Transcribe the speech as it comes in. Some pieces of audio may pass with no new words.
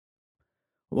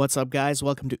What's up, guys?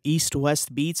 Welcome to East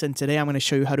West Beats, and today I'm going to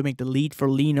show you how to make the lead for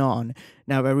Lean On.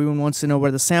 Now, if everyone wants to know where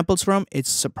the sample's from, it's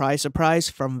surprise, surprise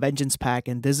from Vengeance Pack,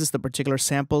 and this is the particular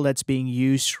sample that's being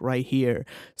used right here.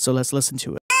 So let's listen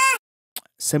to it.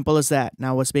 Simple as that.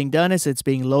 Now, what's being done is it's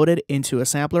being loaded into a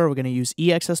sampler. We're going to use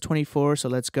EXS24, so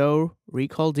let's go,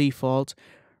 recall default.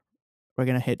 We're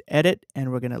going to hit edit,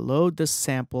 and we're going to load the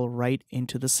sample right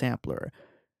into the sampler.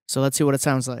 So let's see what it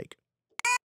sounds like.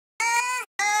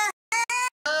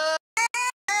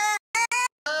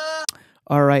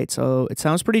 Alright, so it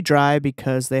sounds pretty dry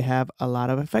because they have a lot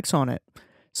of effects on it.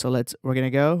 So we're gonna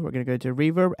go to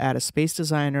reverb, add a space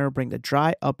designer, bring the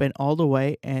dry up and all the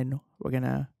way, and we're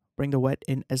gonna bring the wet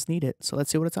in as needed. So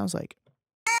let's see what it sounds like.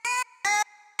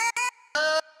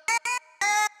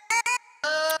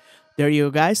 There you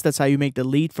go, guys. That's how you make the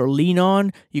lead for Lean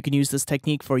On. You can use this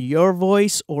technique for your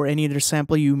voice or any other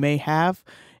sample you may have,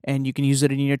 and you can use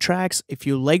it in your tracks. If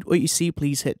you liked what you see,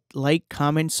 please hit like,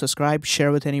 comment, subscribe,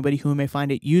 share with anybody who may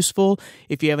find it useful.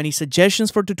 If you have any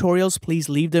suggestions for tutorials, please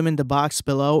leave them in the box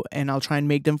below, and I'll try and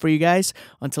make them for you guys.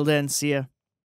 Until then, see ya.